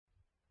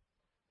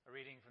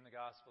reading from the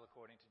Gospel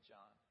according to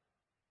John.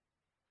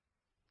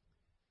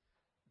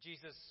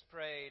 Jesus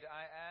prayed,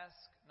 "I ask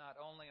not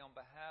only on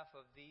behalf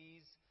of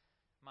these,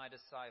 my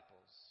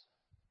disciples,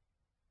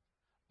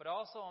 but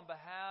also on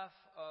behalf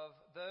of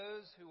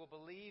those who will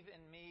believe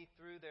in me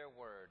through their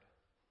word,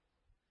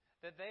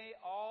 that they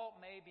all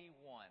may be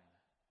one.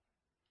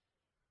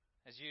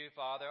 As you,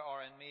 Father,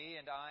 are in me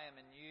and I am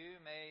in you,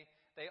 may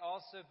they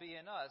also be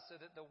in us, so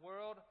that the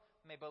world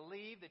may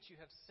believe that you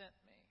have sent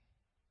me.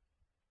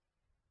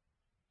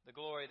 The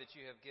glory that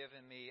you have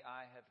given me,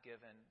 I have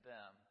given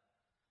them,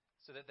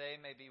 so that they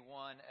may be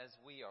one as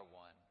we are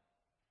one,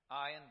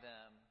 I in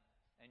them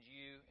and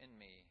you in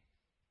me,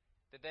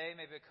 that they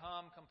may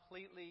become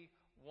completely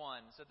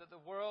one, so that the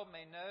world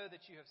may know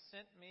that you have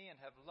sent me and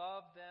have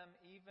loved them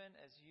even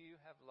as you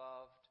have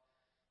loved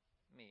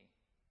me.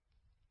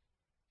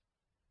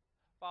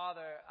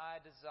 Father, I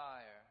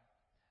desire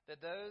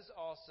that those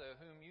also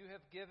whom you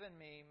have given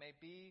me may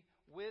be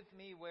with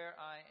me where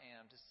I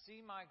am, to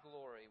see my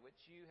glory,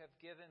 which you have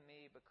given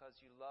me because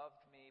you loved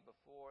me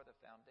before the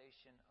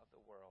foundation of the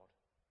world.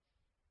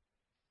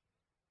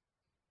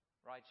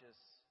 Righteous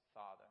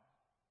Father,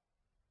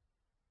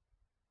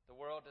 the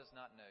world does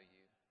not know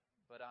you,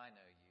 but I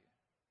know you,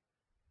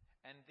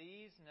 and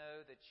these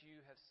know that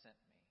you have sent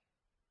me.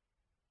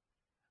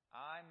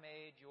 I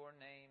made your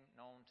name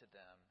known to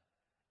them,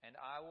 and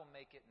I will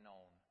make it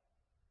known,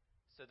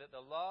 so that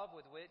the love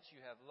with which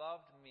you have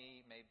loved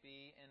me may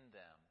be in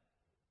them,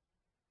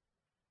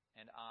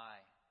 and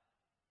I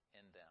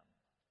in them."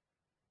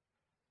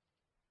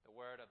 The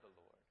word of the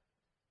Lord.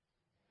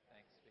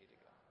 Thanks be to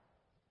God.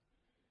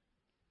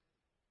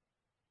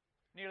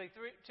 Nearly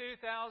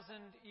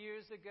 2,000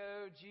 years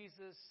ago,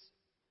 Jesus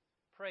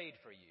prayed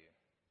for you.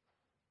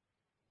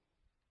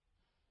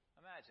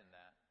 Imagine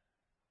that.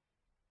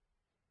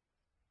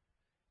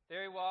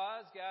 There he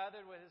was,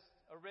 gathered with his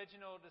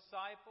original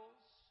disciples,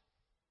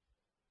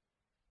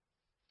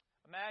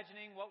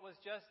 imagining what was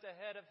just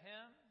ahead of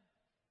him: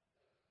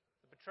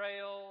 the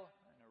betrayal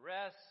and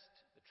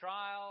arrest, the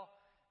trial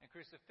and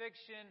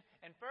crucifixion.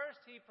 And first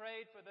he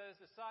prayed for those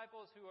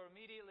disciples who were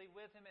immediately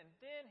with him, and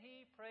then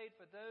he prayed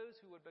for those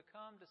who would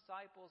become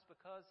disciples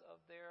because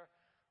of their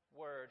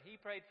word. He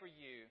prayed for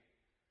you,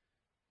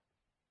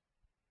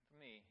 for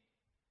me,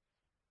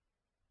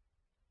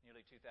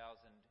 nearly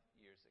 2,000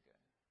 years ago.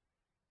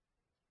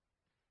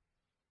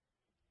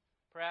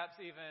 Perhaps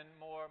even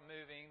more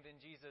moving than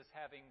Jesus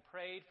having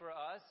prayed for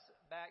us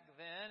back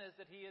then is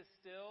that he is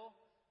still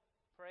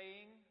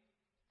praying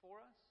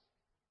for us.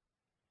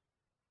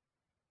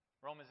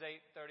 Romans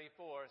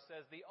 8:34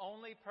 says, "The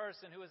only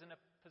person who is in a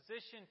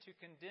position to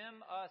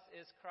condemn us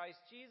is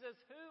Christ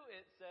Jesus, who,"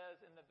 it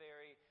says in the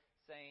very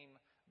same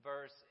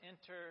verse,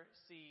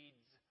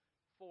 "intercedes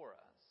for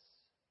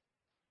us."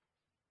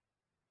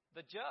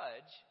 The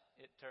judge,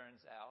 it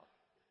turns out,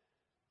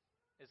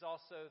 is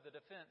also the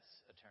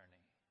defense attorney.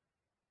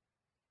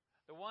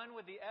 The one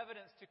with the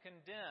evidence to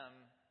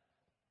condemn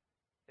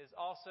is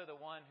also the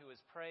one who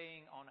is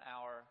praying on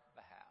our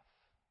behalf.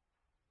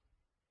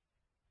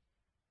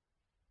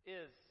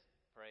 Is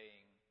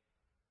praying,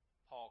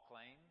 Paul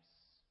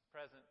claims,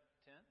 present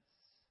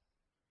tense.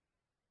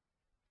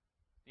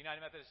 The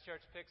United Methodist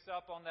Church picks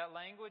up on that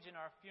language in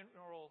our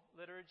funeral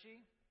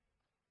liturgy.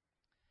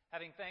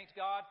 Having thanked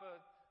God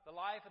for the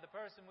life of the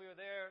person we were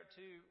there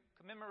to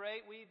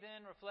commemorate, we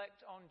then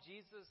reflect on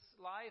Jesus'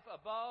 life.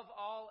 Above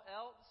all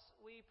else,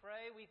 we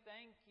pray, we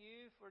thank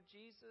you for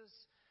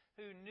Jesus,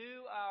 who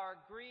knew our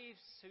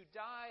griefs, who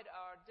died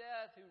our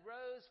death, who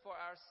rose for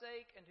our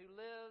sake, and who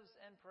lives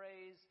and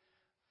prays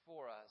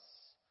for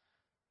us.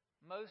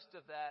 Most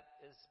of that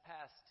is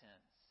past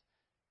tense.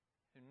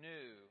 Who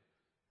knew,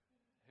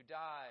 who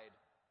died,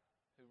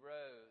 who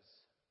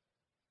rose.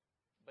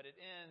 But it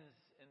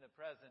ends in the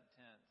present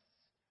tense.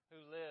 Who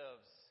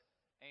lives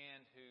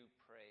and who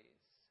prays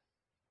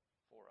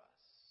for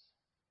us.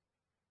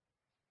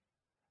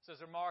 So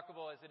as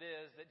remarkable as it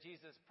is that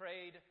Jesus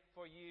prayed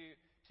for you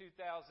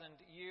 2,000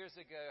 years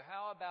ago,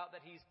 how about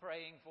that he's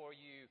praying for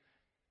you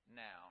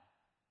now?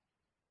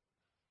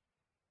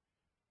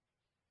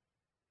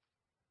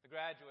 The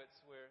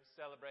graduates we're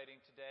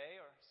celebrating today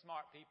are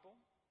smart people.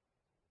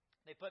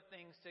 They put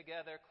things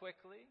together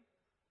quickly.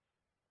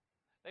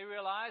 They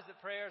realize that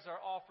prayers are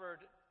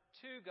offered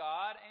to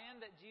God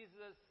and that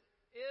Jesus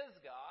is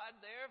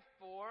God.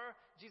 Therefore,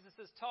 Jesus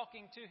is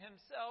talking to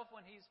himself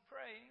when he's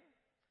praying.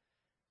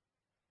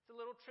 It's a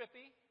little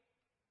trippy.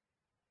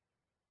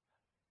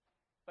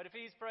 But if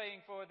he's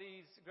praying for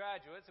these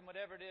graduates and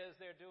whatever it is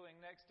they're doing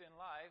next in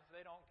life,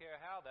 they don't care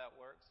how that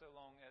works so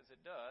long as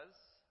it does.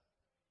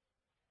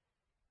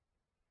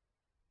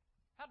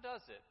 How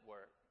does it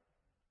work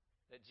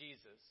that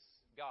Jesus,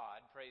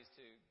 God, prays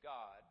to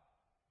God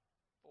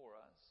for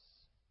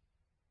us?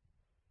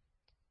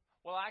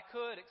 Well, I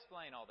could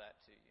explain all that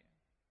to you.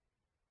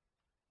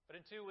 But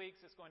in 2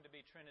 weeks, it's going to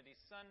be Trinity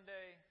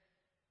Sunday,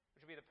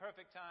 which will be the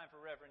perfect time for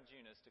Reverend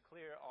Eunice to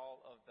clear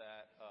all of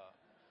that up.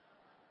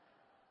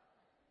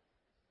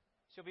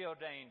 She'll be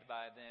ordained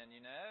by then,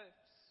 you know.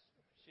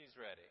 She's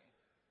ready.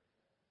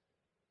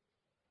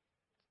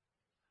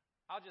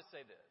 I'll just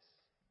say this.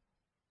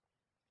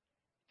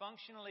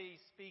 Functionally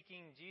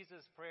speaking,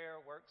 Jesus' prayer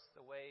works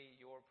the way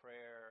your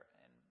prayer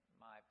and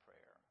my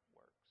prayer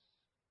works.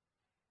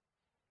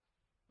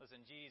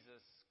 Listen,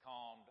 Jesus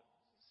calmed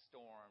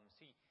storms.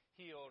 He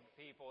healed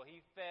people. He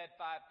fed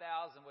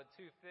 5,000 with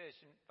 2 fish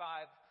and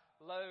 5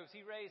 loaves.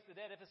 He raised the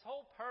dead. If his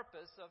whole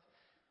purpose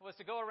was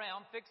to go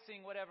around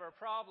fixing whatever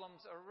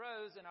problems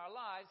arose in our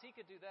lives, he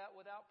could do that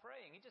without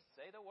praying. He'd just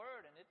say the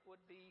word and it would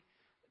be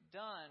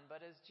done.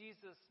 But as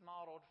Jesus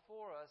modeled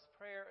for us,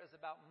 prayer is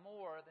about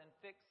more than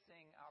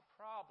fixing our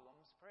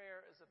problems.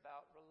 Prayer is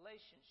about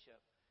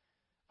relationship.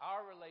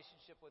 Our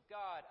relationship with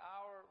God,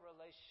 our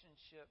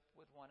relationship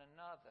with one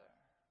another.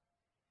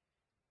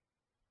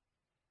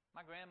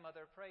 My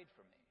grandmother prayed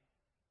for me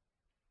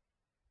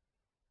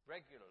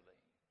regularly,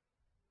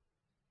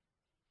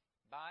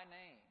 by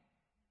name,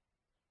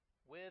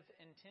 with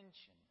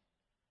intention.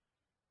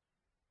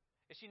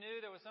 If she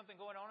knew there was something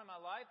going on in my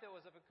life that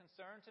was of a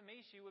concern to me,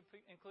 she would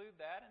include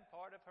that in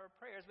part of her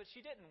prayers. But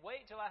she didn't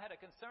wait till I had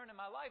a concern in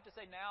my life to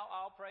say, now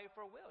I'll pray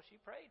for Will. She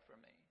prayed for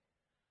me.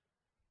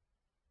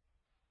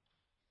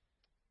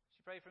 She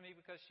prayed for me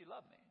because she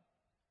loved me.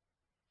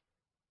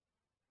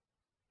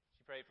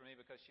 She prayed for me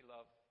because she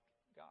loved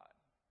God.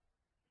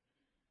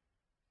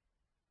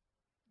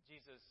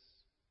 Jesus'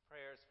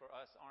 prayers for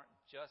us aren't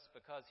just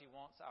because he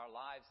wants our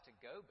lives to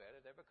go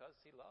better. They're because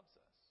he loves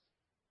us.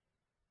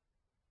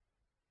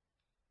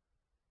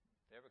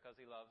 They're because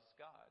he loves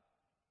God.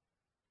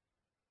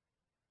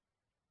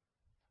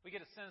 We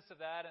get a sense of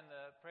that in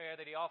the prayer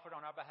that he offered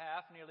on our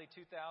behalf nearly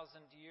 2,000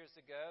 years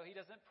ago. He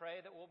doesn't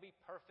pray that we'll be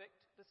perfect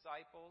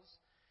disciples.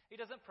 He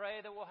doesn't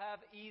pray that we'll have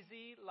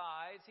easy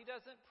lives. He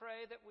doesn't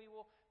pray that we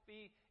will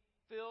be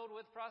filled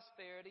with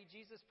prosperity.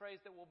 Jesus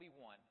prays that we'll be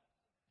one.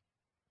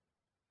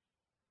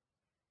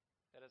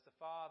 That as the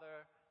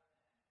Father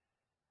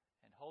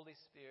and Holy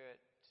Spirit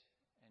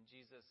and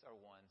Jesus are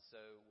one, so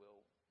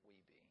will we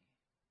be.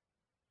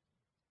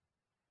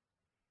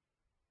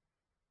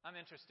 I'm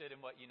interested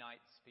in what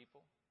unites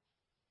people.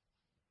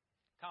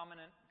 Common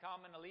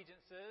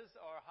allegiances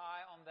are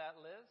high on that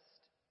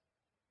list.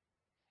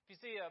 If you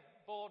see a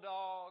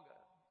bulldog,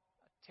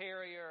 a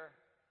terrier,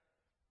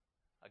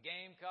 a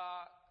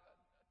gamecock,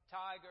 a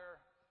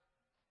tiger,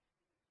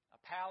 a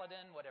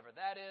paladin, whatever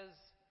that is,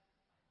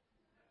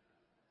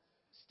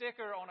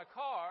 sticker on a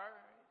car,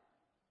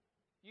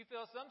 you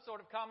feel some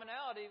sort of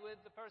commonality with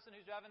the person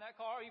who's driving that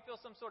car, or you feel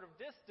some sort of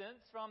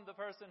distance from the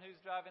person who's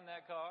driving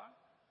that car.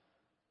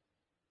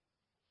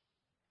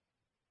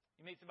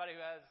 You meet somebody who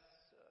has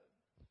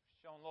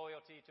shown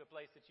loyalty to a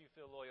place that you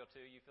feel loyal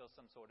to, you feel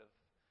some sort of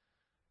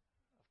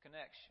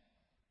connection.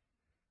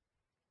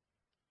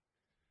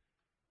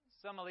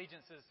 Some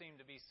allegiances seem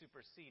to be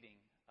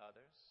superseding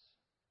others.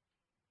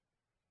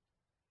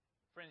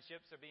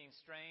 Friendships are being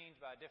strained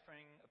by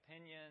differing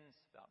opinions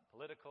about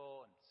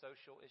political and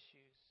social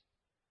issues.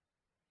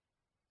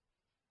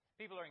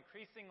 People are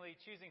increasingly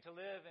choosing to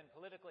live in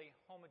politically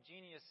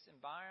homogeneous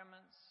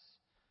environments.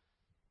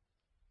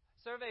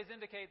 Surveys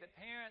indicate that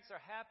parents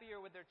are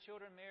happier with their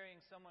children marrying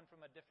someone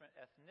from a different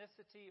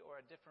ethnicity or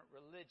a different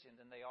religion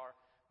than they are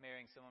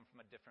marrying someone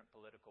from a different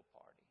political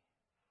party.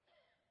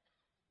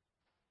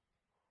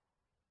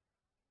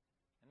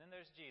 And then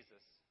there's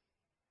Jesus,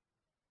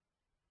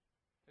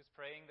 who's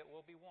praying that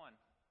we'll be one,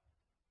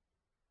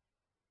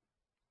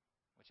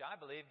 which I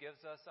believe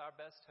gives us our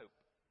best hope.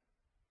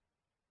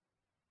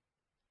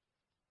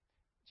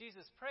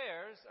 Jesus'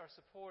 prayers are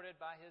supported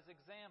by his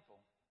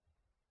example.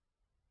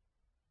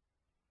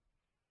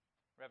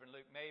 Reverend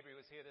Luke Mabry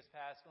was here this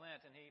past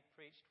Lent, and he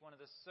preached one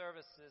of the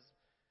services,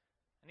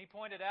 and he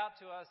pointed out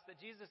to us that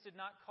Jesus did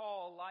not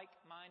call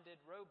like-minded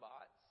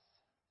robots.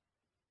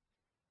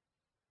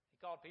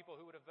 He called people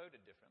who would have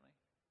voted differently.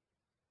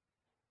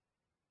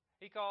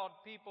 He called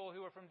people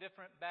who were from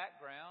different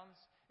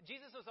backgrounds.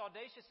 Jesus was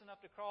audacious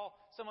enough to call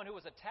someone who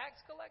was a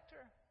tax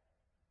collector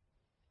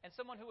and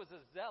someone who was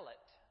a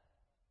zealot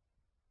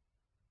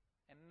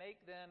and make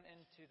them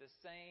into the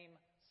same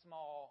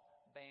small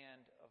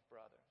band of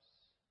brothers.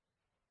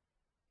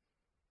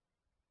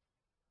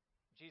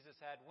 Jesus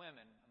had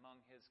women among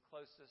his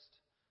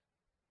closest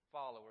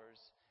followers.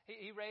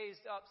 He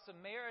raised up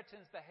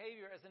Samaritans'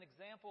 behavior as an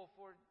example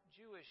for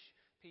Jewish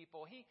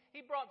people. He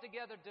brought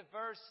together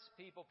diverse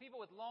people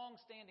with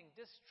long-standing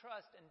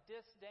distrust and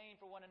disdain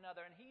for one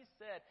another. And he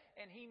said,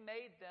 and he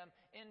made them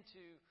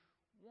into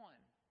one.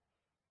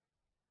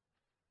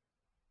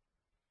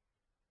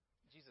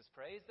 Jesus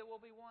prays that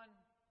we'll be one,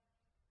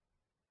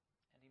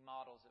 and he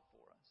models it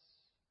for us.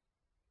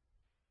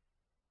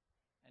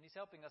 And he's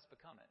helping us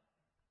become it.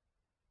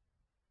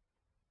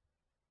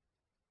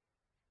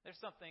 There's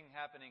something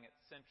happening at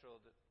Central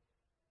that's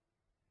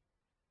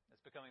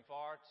becoming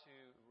far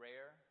too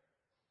rare,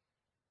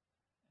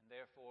 and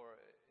therefore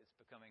it's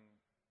becoming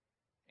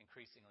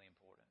increasingly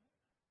important.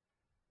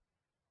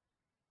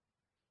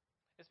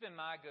 It's been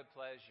my good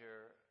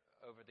pleasure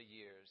over the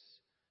years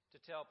to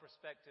tell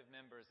prospective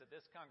members that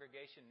this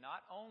congregation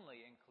not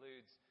only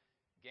includes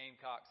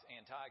Gamecocks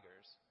and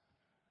Tigers,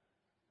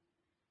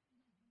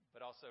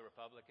 but also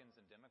Republicans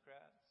and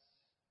Democrats,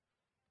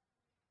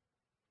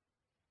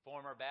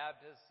 former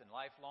Baptists and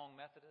lifelong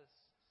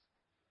Methodists,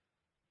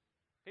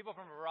 people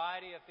from a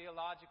variety of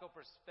theological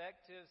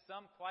perspectives,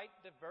 some quite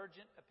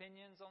divergent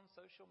opinions on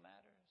social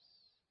matters.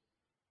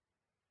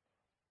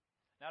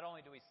 Not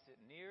only do we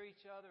sit near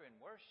each other in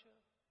worship,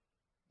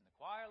 in the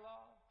choir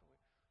loft,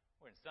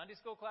 we're in Sunday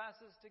school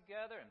classes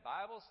together, in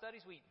Bible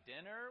studies, we eat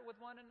dinner with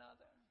one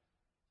another.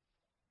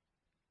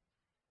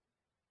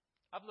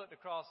 I've looked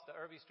across the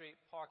Irby Street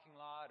parking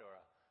lot or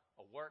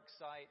a work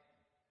site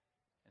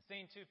and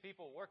seen two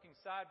people working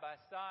side by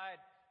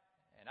side,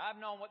 and I've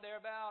known what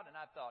they're about, and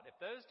I thought, if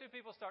those two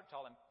people start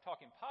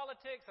talking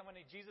politics, I'm going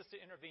to need Jesus to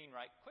intervene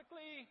right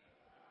quickly.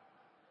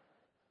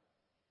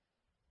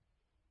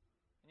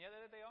 And yet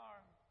there they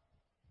are,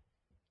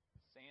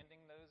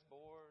 sanding those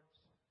boards,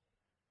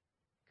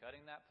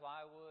 cutting that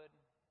plywood,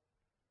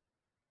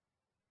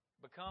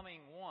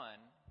 becoming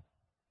one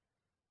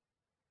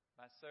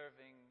by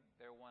serving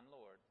their one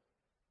Lord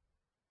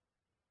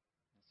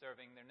and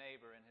serving their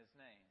neighbor in His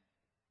name.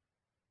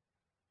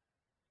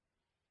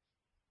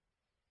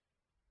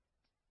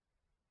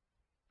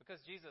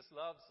 Because Jesus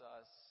loves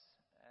us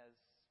as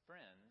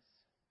friends,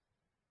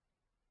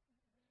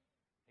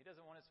 He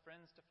doesn't want His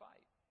friends to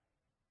fight.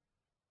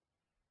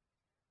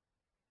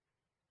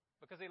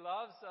 Because He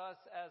loves us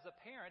as a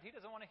parent, He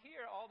doesn't want to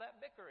hear all that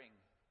bickering.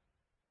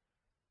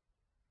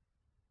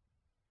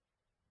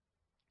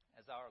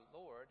 As our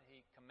Lord,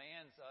 He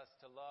commands us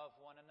to love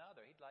one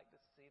another. He'd like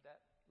to see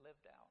that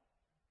lived out.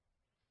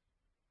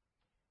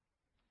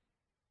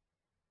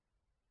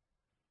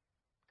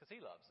 Because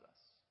He loves us.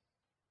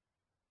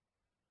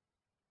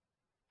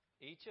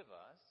 Each of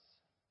us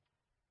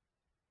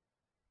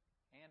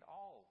and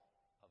all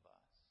of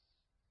us.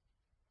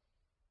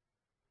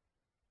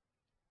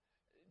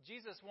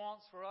 Jesus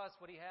wants for us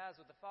what He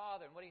has with the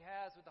Father and what He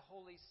has with the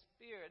Holy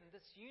Spirit, and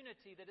this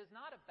unity that is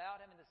not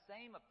about having the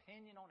same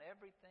opinion on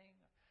everything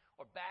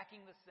or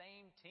backing the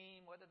same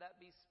team, whether that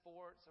be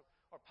sports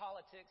or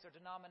politics or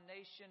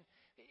denomination.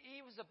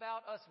 He was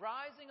about us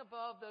rising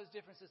above those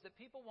differences that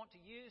people want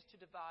to use to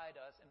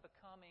divide us and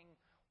becoming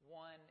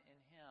one in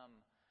Him.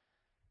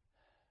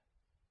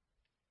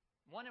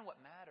 One in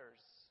what matters.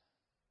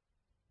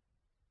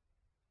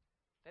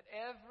 That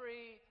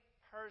every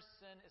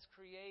person is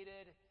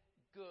created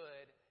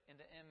good in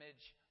the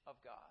image of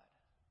God.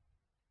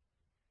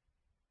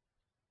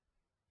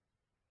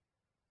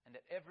 And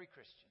that every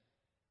Christian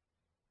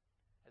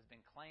has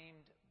been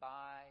claimed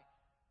by,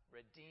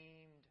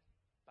 redeemed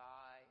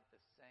by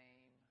the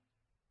same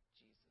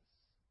Jesus.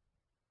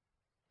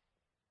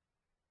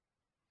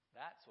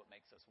 That's what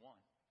makes us one.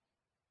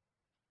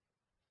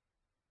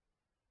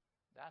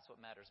 That's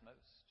what matters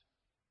most.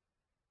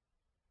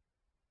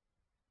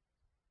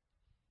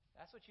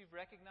 That's what you've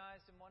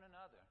recognized in one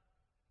another,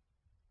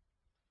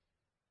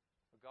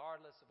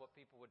 regardless of what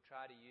people would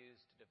try to use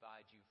to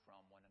divide you from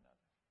one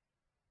another.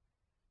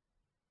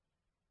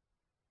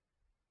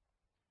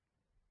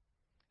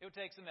 It would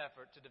take some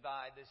effort to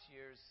divide this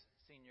year's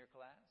senior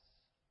class.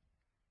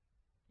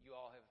 You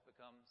all have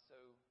become so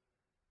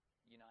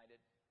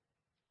united.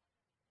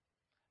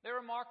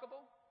 They're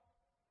remarkable,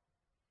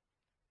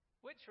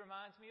 which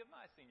reminds me of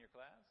my senior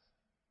class.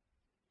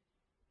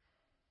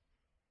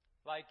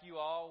 Like you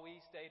all,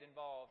 we stayed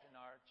involved in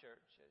our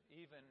church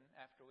even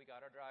after we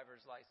got our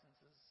driver's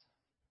licenses.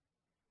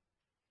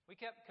 We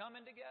kept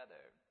coming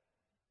together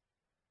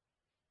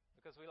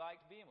because we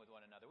liked being with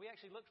one another. We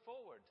actually looked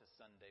forward to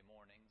Sunday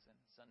mornings and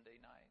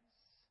Sunday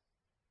nights.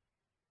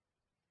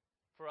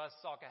 For us,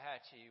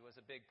 Salkehatchie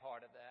was a big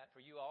part of that.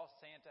 For you all,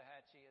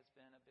 Santahatchee has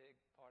been a big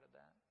part of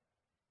that.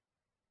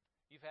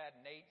 You've had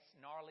Nate's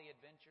gnarly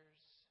adventures.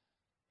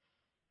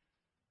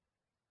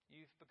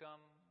 You've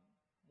become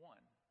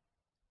one.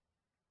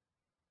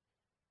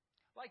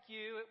 Like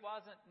you, it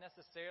wasn't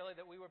necessarily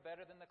that we were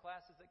better than the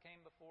classes that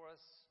came before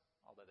us,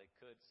 although they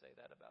could say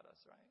that about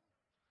us, right?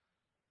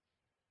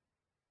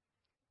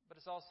 But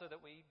it's also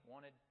that we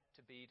wanted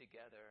to be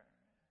together.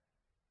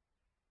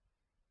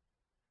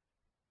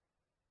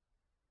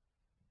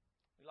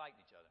 We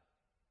liked each other,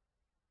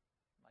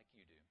 like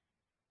you do.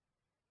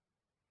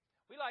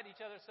 We liked each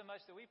other so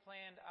much that we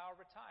planned our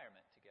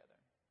retirement together.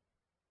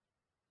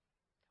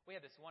 We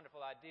had this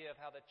wonderful idea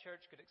of how the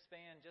church could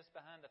expand just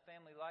behind the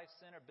Family Life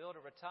Center, build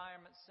a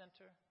retirement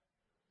center.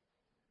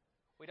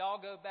 We'd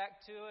all go back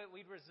to it.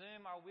 We'd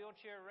resume our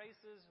wheelchair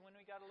races when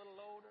we got a little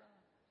older.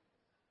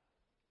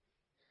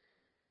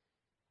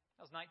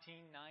 That was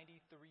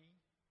 1993.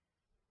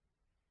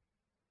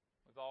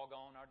 We've all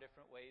gone our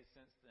different ways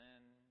since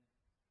then,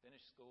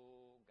 finished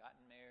school,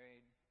 gotten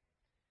married.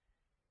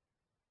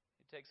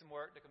 It takes some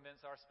work to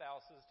convince our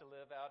spouses to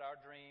live out our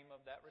dream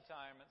of that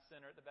retirement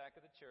center at the back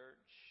of the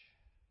church.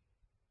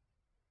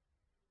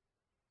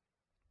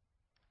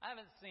 I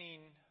haven't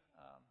seen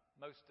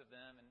most of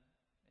them in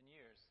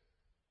years.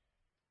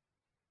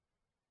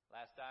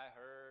 Last I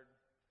heard,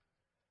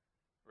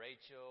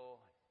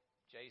 Rachel,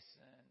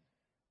 Jason,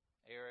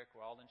 Eric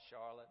were all in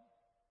Charlotte.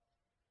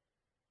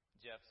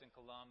 Jeff's in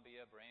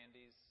Columbia.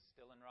 Brandy's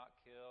still in Rock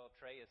Hill.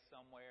 Trey is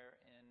somewhere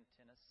in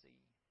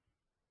Tennessee.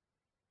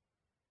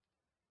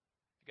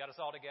 If you got us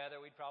all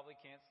together, we'd probably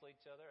cancel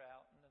each other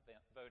out in the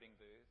voting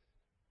booth.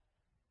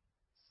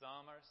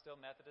 Some are still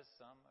Methodist,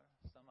 some are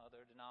some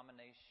other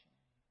denomination.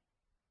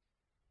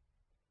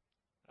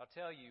 But I'll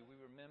tell you,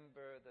 we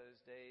remember those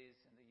days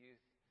in the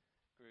youth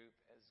group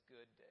as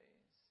good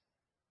days.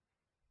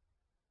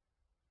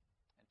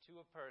 And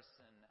to a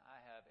person,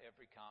 I have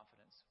every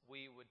confidence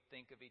we would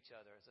think of each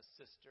other as a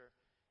sister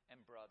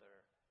and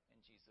brother in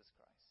Jesus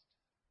Christ.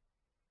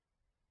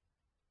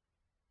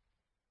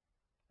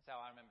 That's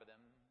how I remember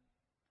them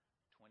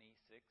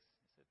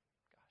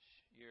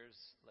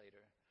years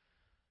later.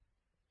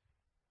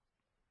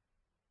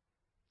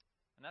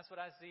 And that's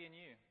what I see in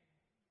you.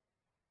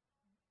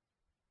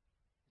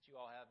 That you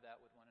all have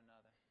that with one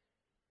another.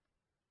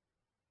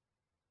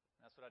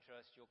 And that's what I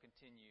trust you'll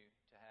continue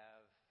to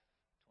have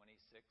 26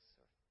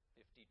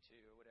 or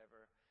 52 or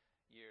whatever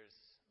years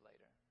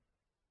later.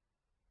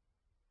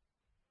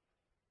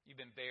 You've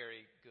been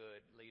very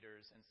good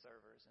leaders and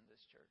servers in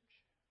this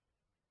church.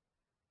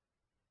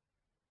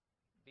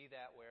 Be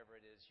that wherever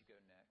it is you go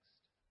next.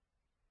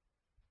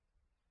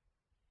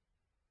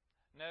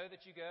 Know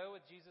that you go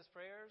with Jesus'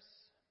 prayers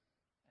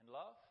and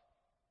love,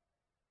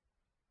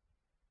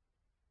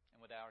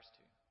 and with ours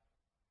too.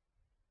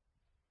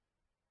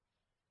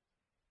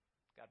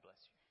 God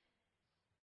bless you.